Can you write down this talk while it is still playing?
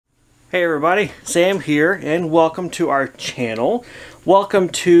Hey everybody, Sam here and welcome to our channel. Welcome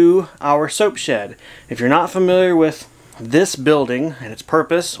to our soap shed. If you're not familiar with this building and its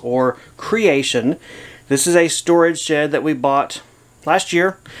purpose or creation, this is a storage shed that we bought last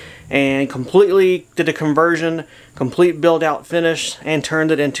year and completely did a conversion, complete build out finish, and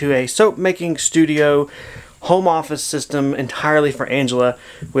turned it into a soap making studio home office system entirely for Angela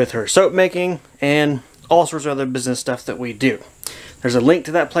with her soap making and all sorts of other business stuff that we do. There's a link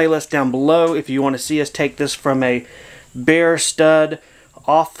to that playlist down below if you want to see us take this from a bare stud,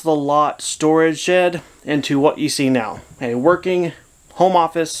 off-the-lot storage shed into what you see now. A working home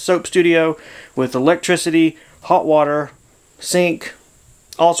office soap studio with electricity, hot water, sink,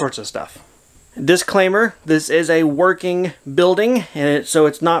 all sorts of stuff. Disclaimer, this is a working building, and so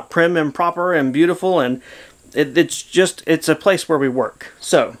it's not prim and proper and beautiful, and it's a place where we work.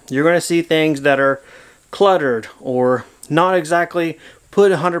 So you're going to see things that are cluttered or not exactly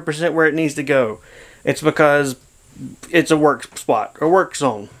put 100% where it needs to go. It's because it's a work spot or work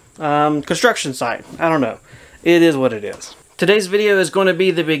zone, construction site. I don't know. It is what it is. Today's video is going to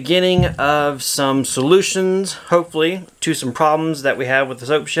be the beginning of some solutions, hopefully, to some problems that we have with the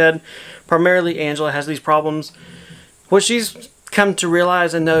soap shed. Primarily, Angela has these problems. What she's come to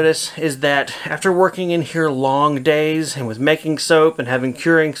realize and notice is that after working in here long days and with making soap and having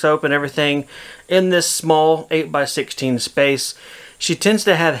curing soap and everything in this small 8x16 space, she tends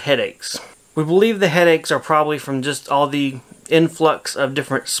to have headaches. We believe the headaches are probably from just all the influx of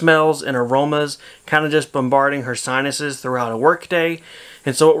different smells and aromas kind of just bombarding her sinuses throughout a work day.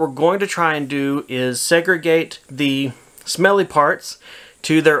 And so what we're going to try and do is segregate the smelly parts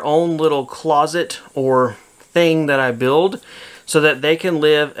to their own little closet or thing that I build, so that they can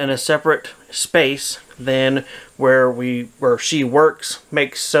live in a separate space than where she works,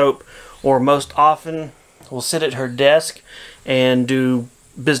 makes soap, or most often will sit at her desk and do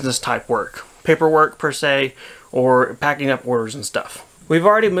business type work, paperwork per se, or packing up orders and stuff. We've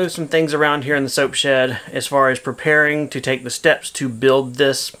already moved some things around here in the soap shed as far as preparing to take the steps to build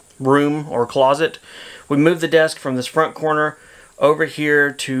this room or closet. We moved the desk from this front corner over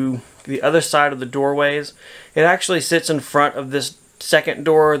here to the other side of the doorways. It actually sits in front of this second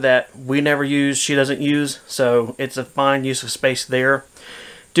door that we never use, she doesn't use, so it's a fine use of space there.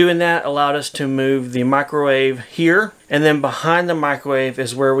 Doing that allowed us to move the microwave here, and then behind the microwave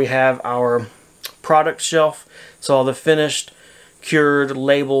is where we have our product shelf. So all the finished, cured,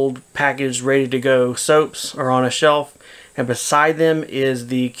 labeled, packaged, ready to go soaps are on a shelf, and beside them is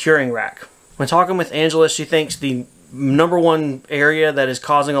the curing rack. When talking with Angela, she thinks the number one area that is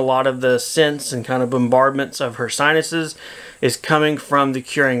causing a lot of the scents and kind of bombardments of her sinuses is coming from the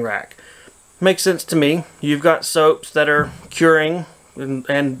curing rack. Makes sense to me. You've got soaps that are curing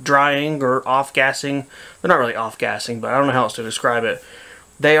and drying or off-gassing. They're not really off-gassing, but I don't know how else to describe it.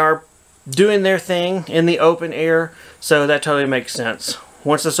 They are doing their thing in the open air, so that totally makes sense.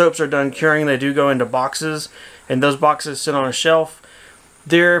 Once the soaps are done curing, they do go into boxes, and those boxes sit on a shelf.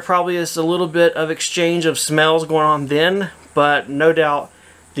 There probably is a little bit of exchange of smells going on then, but no doubt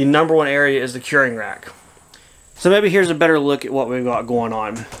the number one area is the curing rack. So maybe here's a better look at what we've got going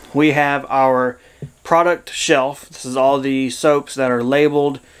on. We have our product shelf. This is all the soaps that are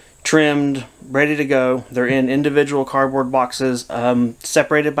labeled, trimmed, ready to go. They're in individual cardboard boxes,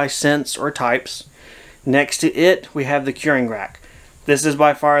 separated by scents or types. Next to it, we have the curing rack. This is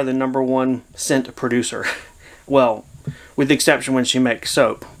by far the number one scent producer. Well, with the exception when she makes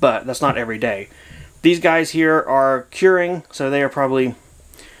soap, but that's not every day. These guys here are curing, so they are probably,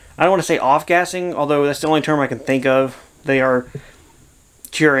 I don't want to say off-gassing, although that's the only term I can think of. They are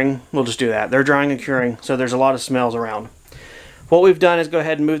curing, we'll just do that. They're drying and curing, so there's a lot of smells around. What we've done is go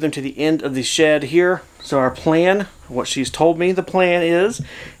ahead and move them to the end of the shed here. So our plan, what she's told me the plan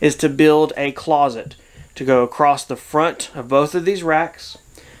is to build a closet to go across the front of both of these racks,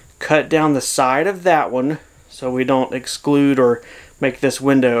 cut down the side of that one, so we don't exclude or make this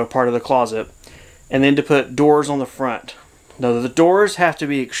window a part of the closet, and then to put doors on the front. Now the doors have to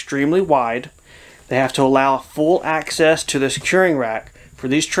be extremely wide. They have to allow full access to this curing rack for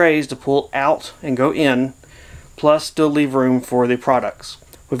these trays to pull out and go in, plus still leave room for the products.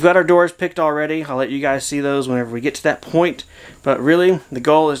 We've got our doors picked already. I'll let you guys see those whenever we get to that point, but really the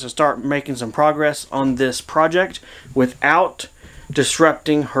goal is to start making some progress on this project without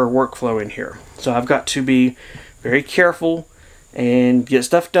disrupting her workflow in here. So I've got to be very careful and get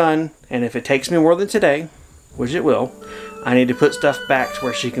stuff done, and if it takes me more than today, which it will, I need to put stuff back to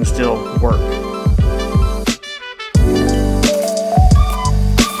where she can still work.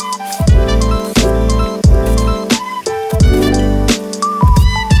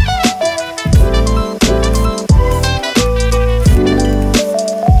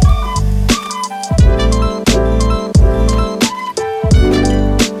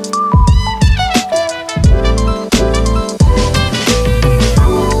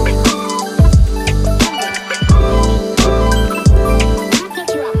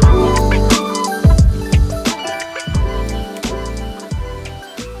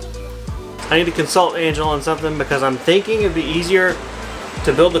 I need to consult Angel on something because I'm thinking it'd be easier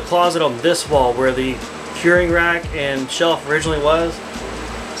to build the closet on this wall where the curing rack and shelf originally was.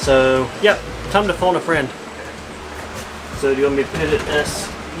 So, yep, time to phone a friend. So do you want me to pivot this?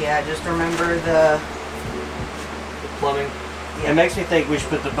 Yeah, just remember the plumbing. Yeah. It makes me think we should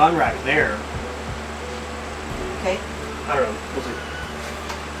put the bun rack there. Okay. I don't know. We'll see.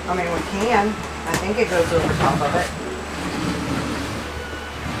 I mean, we can. I think it goes over top of it.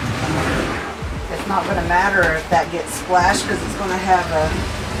 It's not going to matter if that gets splashed because it's going to have a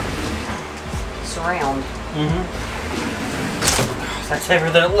surround. Mm-hmm. That's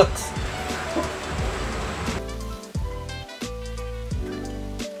heavier than it looks.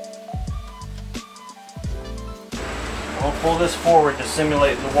 I'll pull this forward to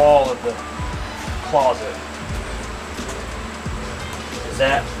simulate the wall of the closet. Is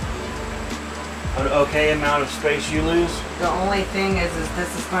that an okay amount of space you lose? The only thing is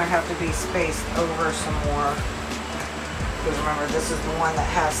this is going to have to be spaced over some more. Because remember, this is the one that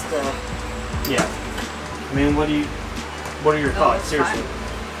has to... Yeah. I mean, what are your thoughts, seriously?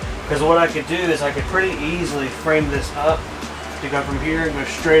 Because what I could do is I could pretty easily frame this up to go from here and go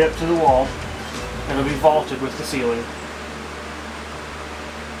straight up to the wall. And it'll be vaulted with the ceiling.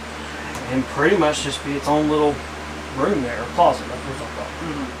 And pretty much just be its own little room there, or closet. That's what it's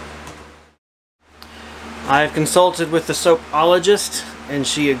called. I've consulted with the soapologist, and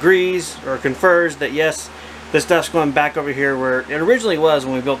she agrees or confers that yes, this stuff's going back over here where it originally was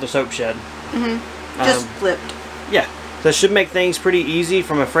when we built the soap shed. Just flipped. Yeah, so it should make things pretty easy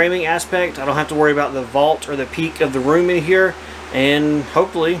from a framing aspect. I don't have to worry about the vault or the peak of the room in here, and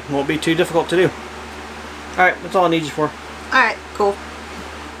hopefully won't be too difficult to do. Alright, that's all I need you for. Alright, cool.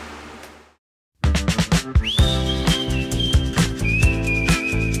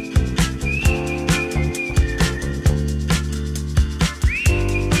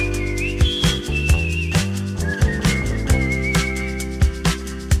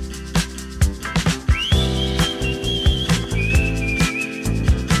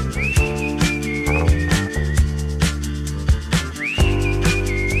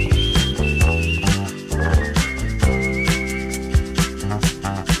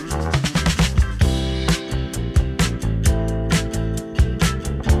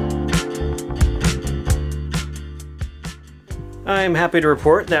 I'm happy to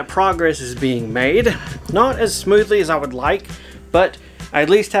report that progress is being made. Not as smoothly as I would like, but I at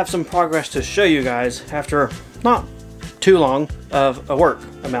least have some progress to show you guys after not too long of a work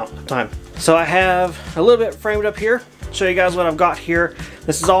amount of time. So I have a little bit framed up here. Show you guys what I've got here.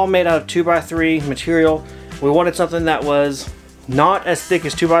 This is all made out of 2x3 material. We wanted something that was not as thick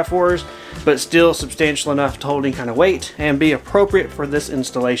as 2x4s, but still substantial enough to hold any kind of weight and be appropriate for this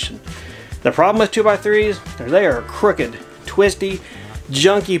installation. The problem with 2x3s, they are crooked, twisty,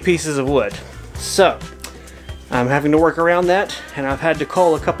 junky pieces of wood. So I'm having to work around that, and I've had to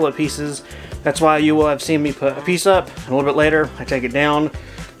cull a couple of pieces. That's why you will have seen me put a piece up, and a little bit later I take it down.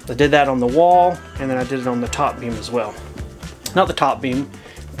 I did that on the wall, and then I did it on the top beam as well. Not the top beam,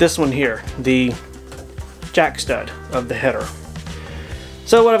 this one here, the jack stud of the header.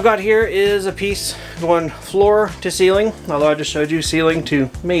 So what I've got here is a piece going floor to ceiling, although I just showed you ceiling to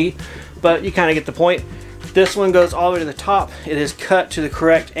me, but you kind of get the point. This one goes all the way to the top. It is cut to the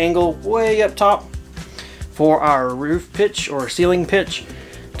correct angle way up top for our roof pitch or ceiling pitch.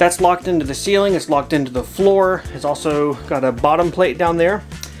 That's locked into the ceiling, it's locked into the floor. It's also got a bottom plate down there.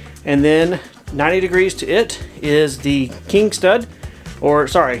 And then 90 degrees to it is the king stud, or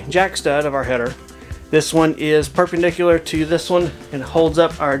sorry, jack stud of our header. This one is perpendicular to this one and holds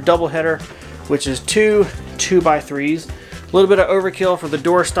up our double header, which is two 2x3s. A little bit of overkill for the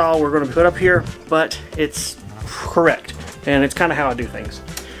door style we're going to put up here, but it's correct, and it's kind of how I do things.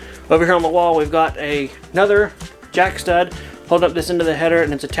 Over here on the wall, we've got another jack stud holding up this end of the header,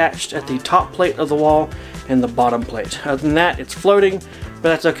 and it's attached at the top plate of the wall and the bottom plate. Other than that, it's floating, but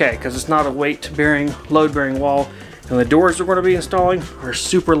that's okay because it's not a weight-bearing, load-bearing wall, and the doors we're going to be installing are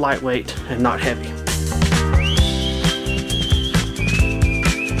super lightweight and not heavy.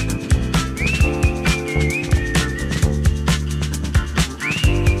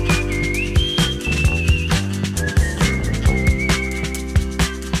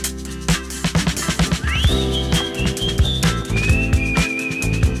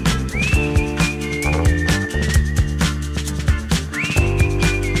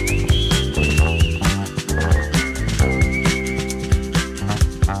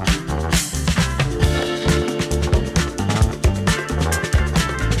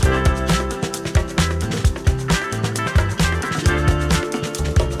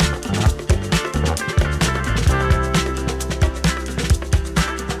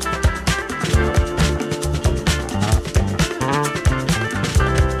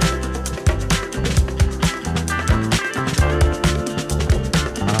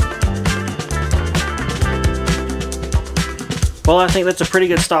 Well, I think that's a pretty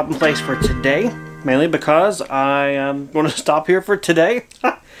good stopping place for today, mainly because I am going to stop here for today.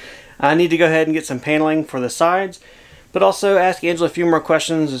 I need to go ahead and get some paneling for the sides, but also ask Angela a few more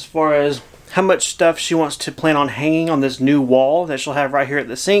questions as far as how much stuff she wants to plan on hanging on this new wall that she'll have right here at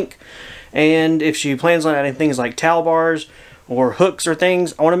the sink, and if she plans on adding things like towel bars or hooks or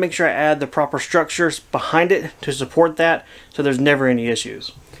things. I want to make sure I add the proper structures behind it to support that so there's never any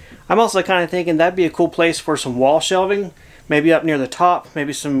issues. I'm also kind of thinking that'd be a cool place for some wall shelving, maybe up near the top,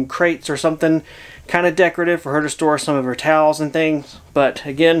 maybe some crates or something kind of decorative for her to store some of her towels and things. But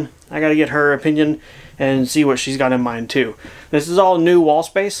again, I got to get her opinion and see what she's got in mind too. This is all new wall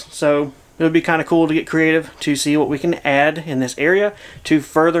space, so it would be kind of cool to get creative to see what we can add in this area to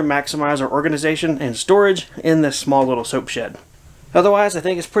further maximize our organization and storage in this small little soap shed. Otherwise, I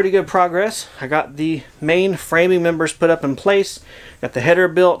think it's pretty good progress. I got the main framing members put up in place, got the header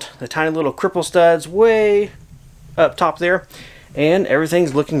built, the tiny little cripple studs way up top there, and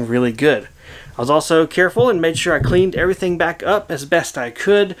everything's looking really good. I was also careful and made sure I cleaned everything back up as best I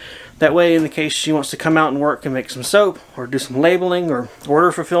could. That way, in the case she wants to come out and work and make some soap or do some labeling or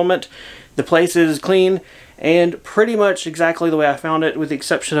order fulfillment, the place is clean and pretty much exactly the way I found it, with the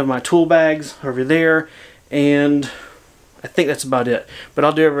exception of my tool bags over there, and I think that's about it. But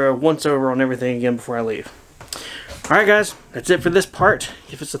I'll do a once over on everything again before I leave. Alright guys, that's it for this part.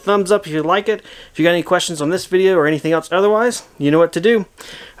 Give us a thumbs up if you like it. If you got any questions on this video or anything else otherwise, you know what to do.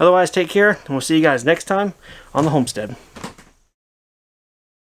 Otherwise, take care, and we'll see you guys next time on the homestead.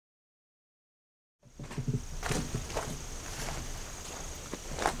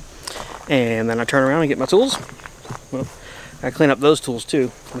 And then I turn around and get my tools. Well, I clean up those tools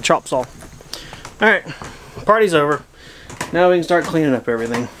too. The chop saw. Alright, party's over. Now we can start cleaning up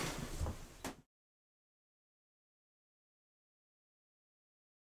everything.